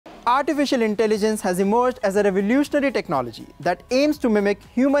artificial intelligence has emerged as a revolutionary technology that aims to mimic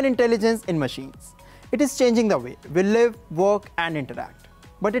human intelligence in machines. It is changing the way we live, work, and interact.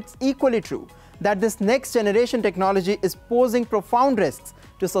 But it's equally true that this next generation technology is posing profound risks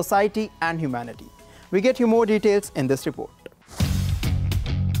to society and humanity. We get you more details in this report.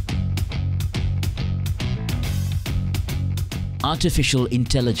 Artificial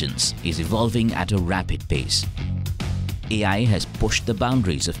intelligence is evolving at a rapid pace. AI has pushed the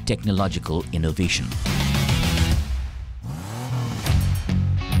boundaries of technological innovation.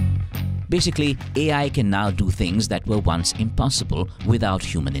 Basically, AI can now do things that were once impossible without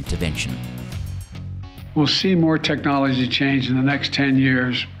human intervention. We'll see more technology change in the next 10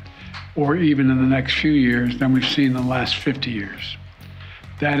 years, or even in the next few years, than we've seen in the last 50 years.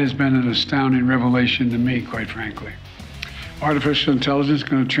 That has been an astounding revelation to me, quite frankly. Artificial intelligence is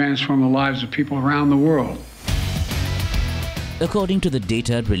going to transform the lives of people around the world. According to the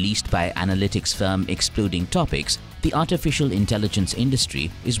data released by analytics firm Exploding Topics, the artificial intelligence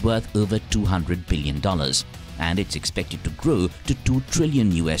industry is worth over $200 billion, and it's expected to grow to $2 trillion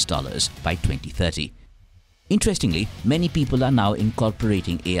by 2030. Interestingly, many people are now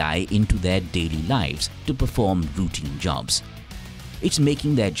incorporating AI into their daily lives to perform routine jobs. It's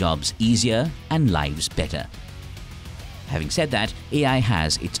making their jobs easier and lives better. Having said that, AI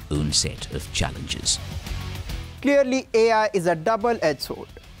has its own set of challenges. Clearly, AI is a double-edged sword.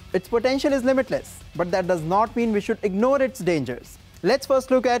 Its potential is limitless, but that does not mean we should ignore its dangers. Let's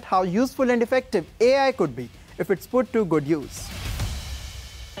first look at how useful and effective AI could be if it's put to good use.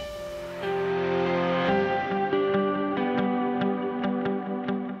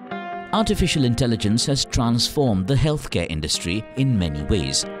 Artificial intelligence has transformed the healthcare industry in many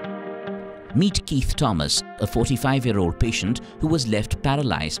ways. Meet Keith Thomas, a 45-year-old patient who was left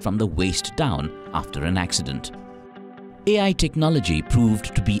paralyzed from the waist down after an accident. AI technology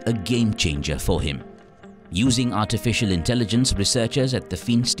proved to be a game-changer for him. Using artificial intelligence, researchers at the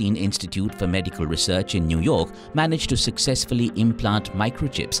Feinstein Institute for Medical Research in New York managed to successfully implant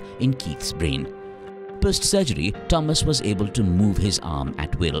microchips in Keith's brain. Post-surgery, Thomas was able to move his arm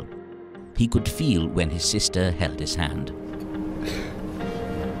at will. He could feel when his sister held his hand.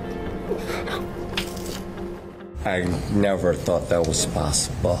 I never thought that was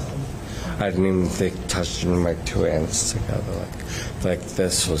possible. I didn't even think touching my two hands together like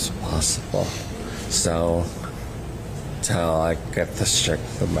this was possible. So till I get the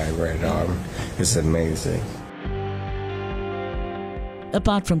strength of my right arm is amazing.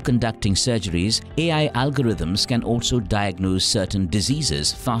 Apart from conducting surgeries, AI algorithms can also diagnose certain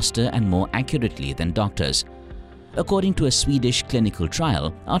diseases faster and more accurately than doctors. According to a Swedish clinical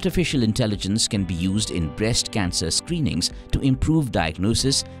trial, artificial intelligence can be used in breast cancer screenings to improve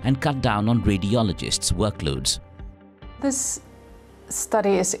diagnosis and cut down on radiologists' workloads. This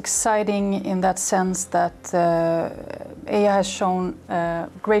study is exciting in that sense that AI has shown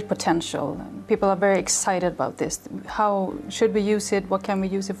great potential. People are very excited about this. How should we use it? What can we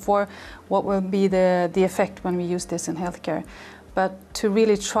use it for? What will be the effect when we use this in healthcare? But to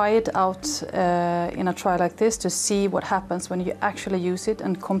really try it out in a trial like this, to see what happens when you actually use it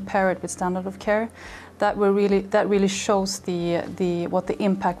and compare it with standard of care, that really shows what the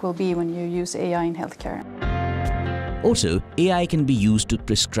impact will be when you use AI in healthcare. Also, AI can be used to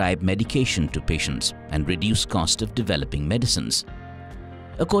prescribe medication to patients and reduce cost of developing medicines.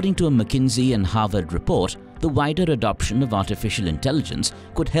 According to a McKinsey and Harvard report, the wider adoption of artificial intelligence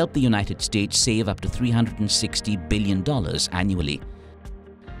could help the United States save up to $360 billion annually.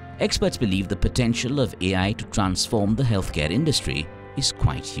 Experts believe the potential of AI to transform the healthcare industry is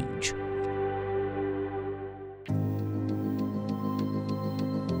quite huge.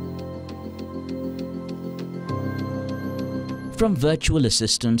 From virtual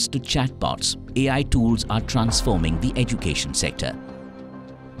assistants to chatbots, AI tools are transforming the education sector.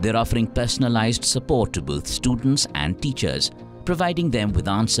 They're offering personalized support to both students and teachers, providing them with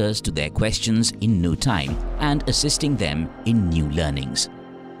answers to their questions in no time and assisting them in new learnings.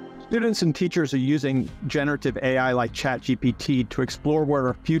 Students and teachers are using generative AI like ChatGPT to explore what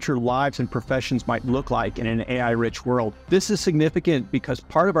our future lives and professions might look like in an AI-rich world. This is significant because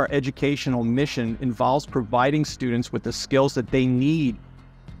part of our educational mission involves providing students with the skills that they need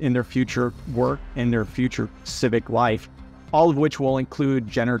in their future work and their future civic life, all of which will include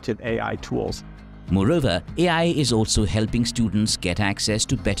generative AI tools. Moreover, AI is also helping students get access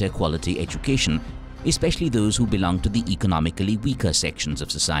to better quality education, especially those who belong to the economically weaker sections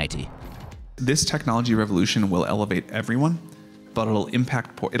of society. This technology revolution will elevate everyone, but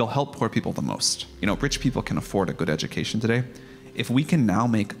it'll help poor people the most. You know, rich people can afford a good education today. If we can now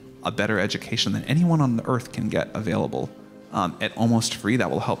make a better education than anyone on the earth can get available at almost free that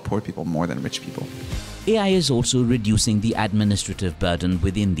will help poor people more than rich people. AI is also reducing the administrative burden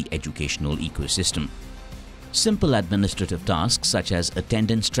within the educational ecosystem. Simple administrative tasks such as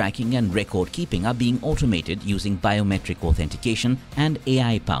attendance tracking and record keeping are being automated using biometric authentication and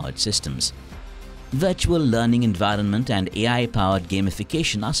AI-powered systems. Virtual learning environment and AI-powered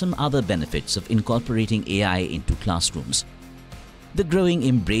gamification are some other benefits of incorporating AI into classrooms. The growing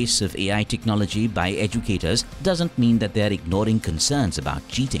embrace of AI technology by educators doesn't mean that they are ignoring concerns about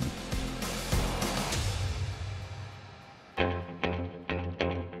cheating.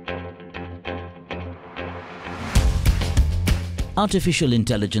 Artificial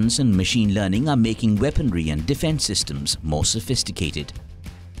intelligence and machine learning are making weaponry and defense systems more sophisticated.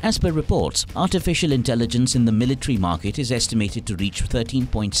 As per reports, artificial intelligence in the military market is estimated to reach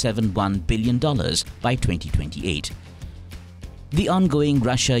 $13.71 billion by 2028. The ongoing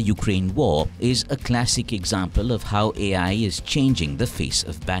Russia-Ukraine war is a classic example of how AI is changing the face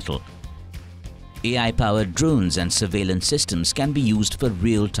of battle. AI-powered drones and surveillance systems can be used for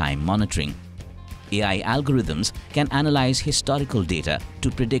real-time monitoring. AI algorithms can analyze historical data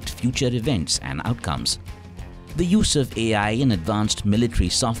to predict future events and outcomes. The use of AI in advanced military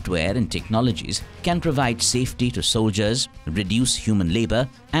software and technologies can provide safety to soldiers, reduce human labor,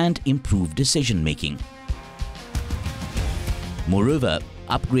 and improve decision-making. Moreover,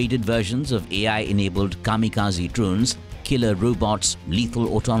 upgraded versions of AI-enabled kamikaze drones, killer robots,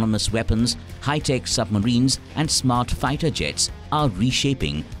 lethal autonomous weapons, high-tech submarines, and smart fighter jets are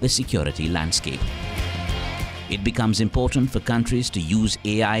reshaping the security landscape. It becomes important for countries to use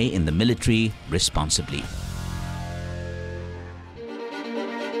AI in the military responsibly.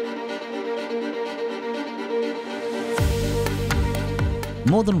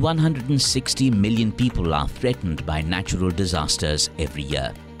 More than 160 million people are threatened by natural disasters every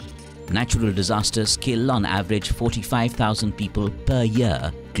year. Natural disasters kill on average 45,000 people per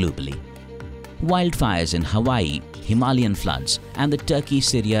year globally. Wildfires in Hawaii, Himalayan floods, and the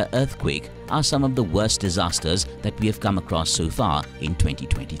Turkey-Syria earthquake are some of the worst disasters that we have come across so far in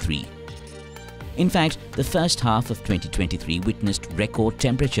 2023. In fact, the first half of 2023 witnessed record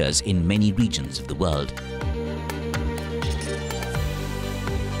temperatures in many regions of the world.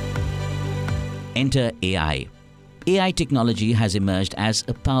 Enter AI. AI technology has emerged as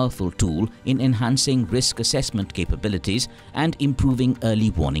a powerful tool in enhancing risk assessment capabilities and improving early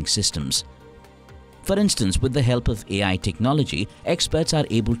warning systems. For instance, with the help of AI technology, experts are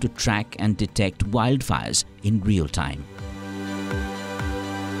able to track and detect wildfires in real time.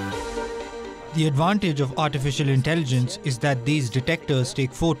 The advantage of artificial intelligence is that these detectors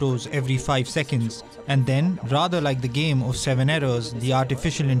take photos every 5 seconds, and then, rather like the game of 7 errors, the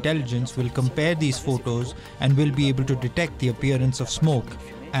artificial intelligence will compare these photos and will be able to detect the appearance of smoke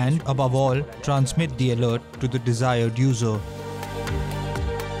and, above all, transmit the alert to the desired user.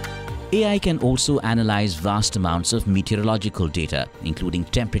 AI can also analyze vast amounts of meteorological data, including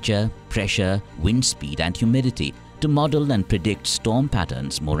temperature, pressure, wind speed, and humidity, to model and predict storm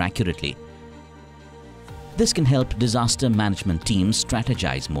patterns more accurately. This can help disaster management teams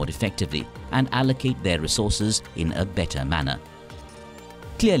strategize more effectively and allocate their resources in a better manner.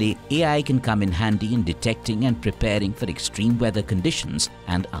 Clearly, AI can come in handy in detecting and preparing for extreme weather conditions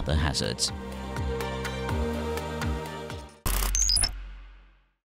and other hazards.